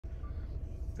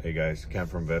Hey guys, Ken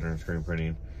from Veteran Screen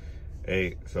Printing.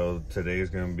 Hey, so today is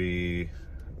going to be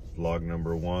vlog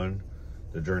number 1,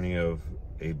 the journey of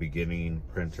a beginning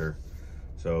printer.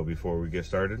 So before we get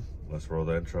started, let's roll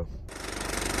the intro.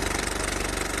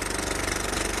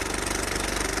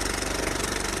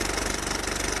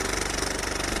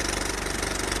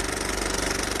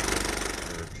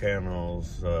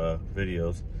 Channels,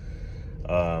 videos.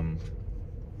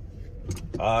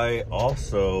 I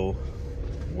also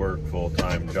work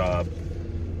full-time job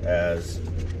as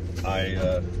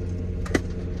I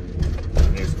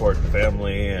need to support the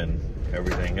family and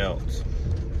everything else.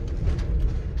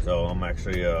 So I'm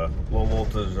actually a low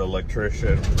voltage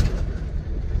electrician,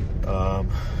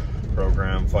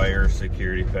 program fire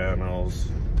security panels,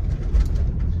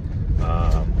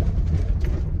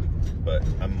 but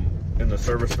I'm in the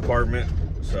service department,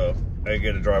 so I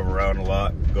get to drive around a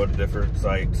lot, go to different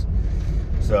sites.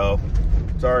 So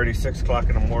it's already 6 o'clock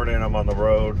in the morning. I'm on the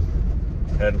road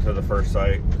heading to the first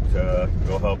site to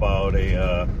go help out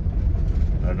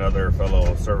another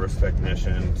fellow service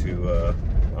technician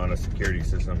on a security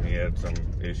system. He had some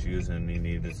issues and he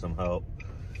needed some help,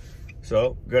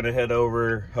 so gonna head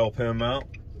over, help him out.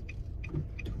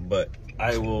 But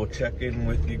I will check in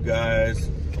with you guys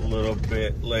a little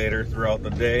bit later throughout the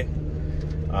day.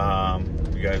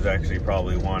 You guys actually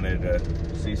probably wanted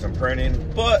to see some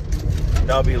printing, but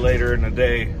that'll be later in the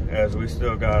day, as we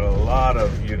still got a lot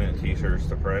of unit t-shirts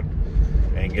to print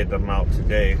and get them out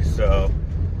today. So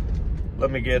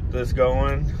let me get this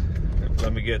going,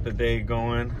 let me get the day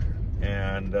going,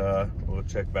 and we'll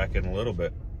check back in a little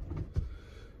bit.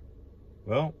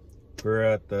 Well, we're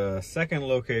at the second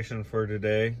location for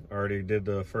today. Already did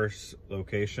the first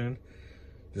location,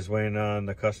 just waiting on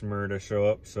the customer to show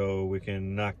up so we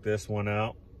can knock this one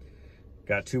out.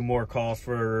 Got 2 more calls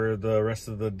for the rest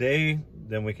of the day,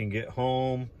 then we can get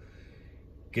home,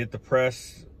 get the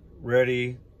press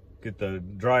ready, get the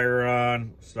dryer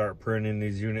on, start printing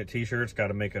these unit t-shirts. Got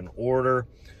to make an order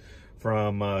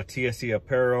from TSC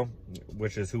Apparel,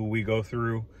 which is who we go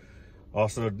through.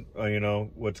 Also, you know,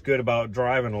 what's good about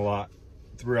driving a lot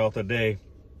throughout the day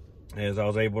is I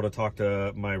was able to talk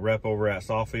to my rep over at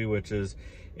Sophie, which is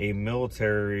a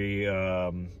military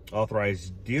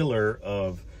authorized dealer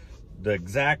of the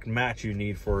exact match you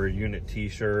need for unit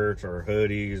t-shirts or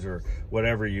hoodies or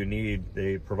whatever you need.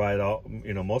 They provide all,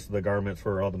 you know, most of the garments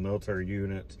for all the military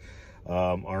units,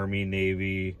 Army,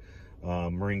 Navy,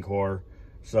 Marine Corps.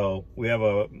 So we have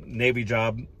a Navy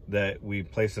job that we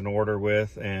placed an order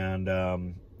with,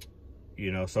 and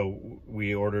you know, so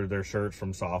we ordered their shirts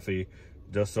from Sophie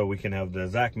just so we can have the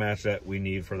exact match that we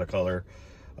need for the color,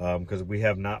 because we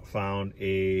have not found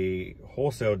a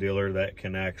wholesale dealer that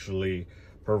can actually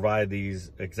provide these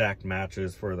exact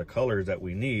matches for the colors that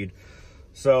we need.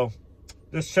 So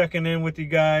just checking in with you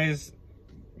guys.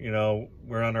 You know,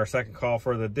 we're on our second call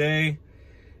for the day,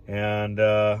 and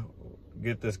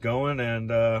get this going and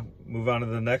move on to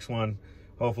the next one.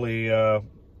 Hopefully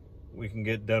we can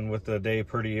get done with the day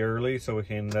pretty early so we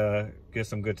can get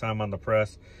some good time on the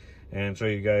press and show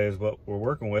you guys what we're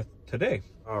working with today.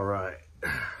 All right,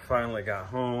 finally got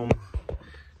home.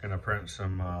 Gonna print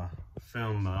some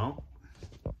film mount.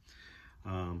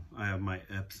 I have my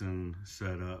Epson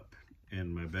set up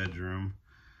in my bedroom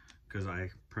because I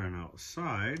print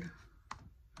outside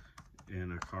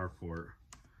in a carport.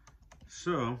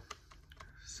 So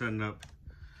setting up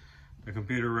the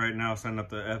computer right now, setting up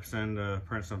the Epson to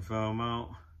print some film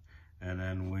out, and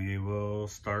then we will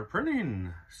start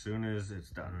printing as soon as it's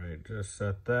done. All right, just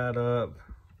set that up,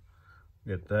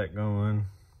 get that going,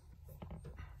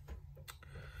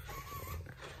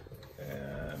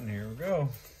 and here we go.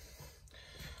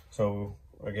 So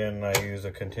again, I use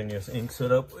a continuous ink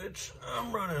setup, which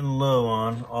I'm running low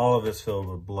on. All of it's filled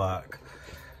with black.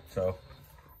 So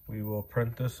we will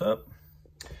print this up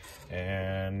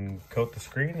and coat the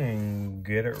screen and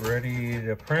get it ready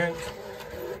to print,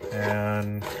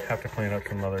 and have to clean up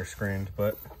some other screens,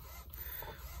 but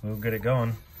we'll get it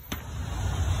going.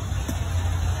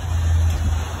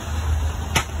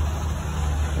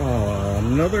 Oh,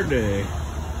 another day.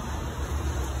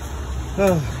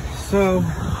 So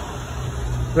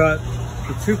got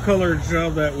the 2-color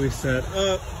job that we set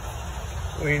up.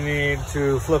 We need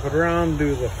to flip it around,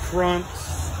 do the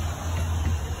fronts,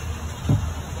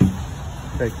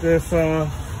 take this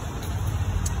off.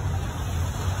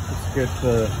 Let's get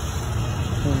the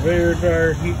conveyor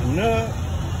dryer heating up,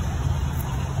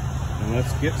 and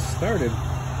let's get started.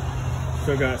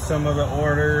 Still got some of the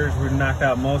orders. We've knocked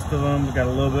out most of them. We've got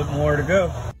a little bit more to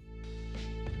go.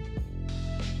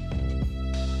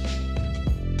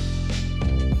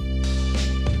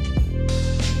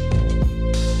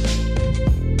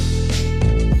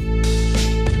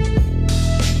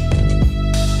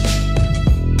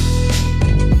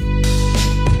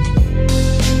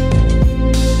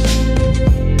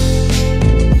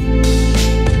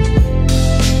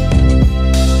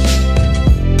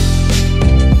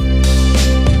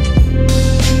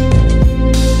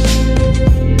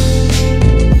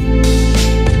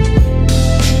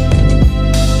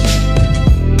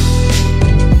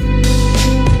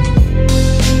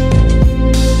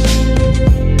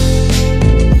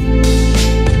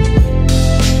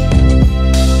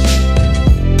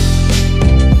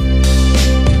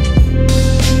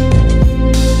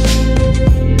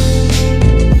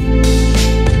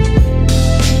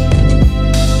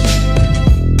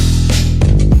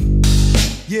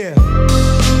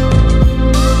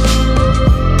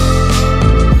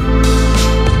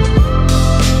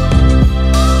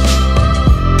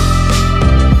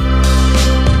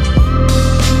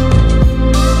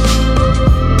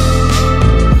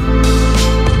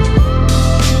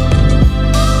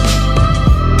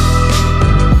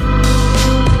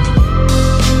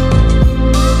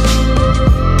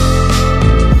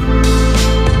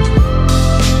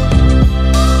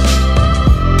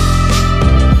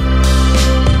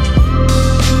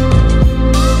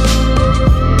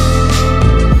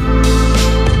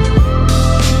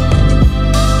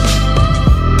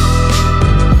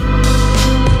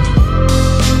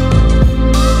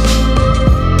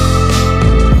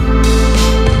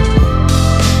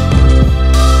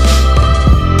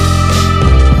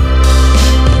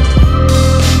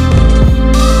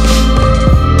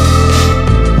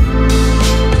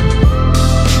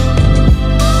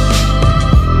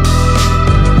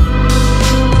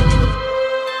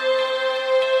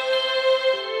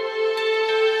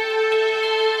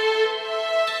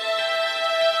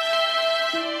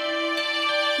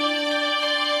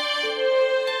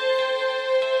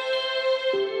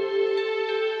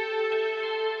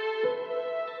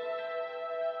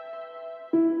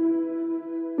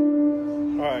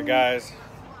 Alright guys,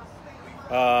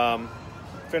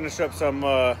 finished up some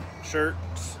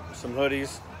shirts, some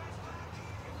hoodies.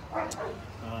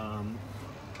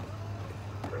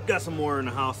 Got some more in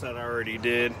the house that I already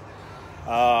did.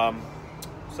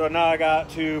 So now I got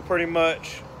to pretty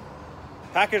much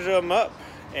package them up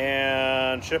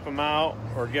and ship them out,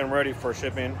 or get them ready for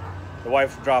shipping. The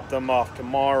wife dropped them off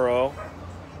tomorrow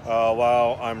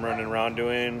while I'm running around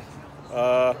doing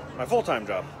my full-time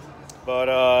job.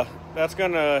 But that's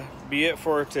gonna be it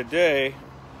for today.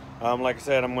 Like I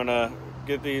said, I'm gonna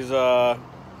get these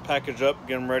packaged up,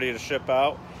 get them ready to ship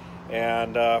out,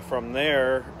 and from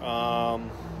there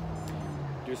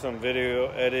do some video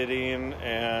editing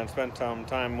and spend some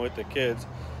time with the kids.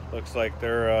 Looks like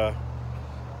they're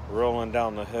rolling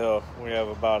down the hill. We have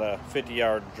about a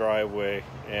 50-yard driveway,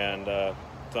 and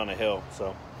it's on a hill,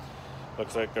 so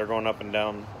looks like they're going up and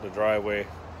down the driveway.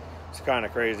 It's kind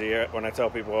of crazy when I tell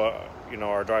people, you know,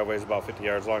 our driveway is about 50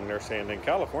 yards long. They're saying, in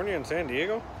California and San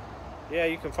Diego, yeah,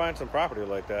 you can find some property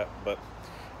like that. But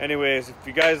anyways, if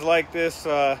you guys like this,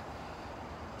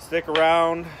 stick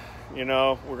around. You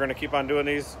know, we're going to keep on doing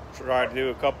these. Try to do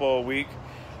a couple a week.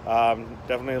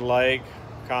 Definitely like,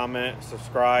 comment,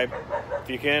 subscribe. If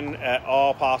you can, at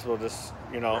all possible, just,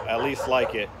 you know, at least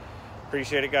like it.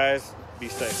 Appreciate it, guys. Be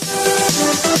safe.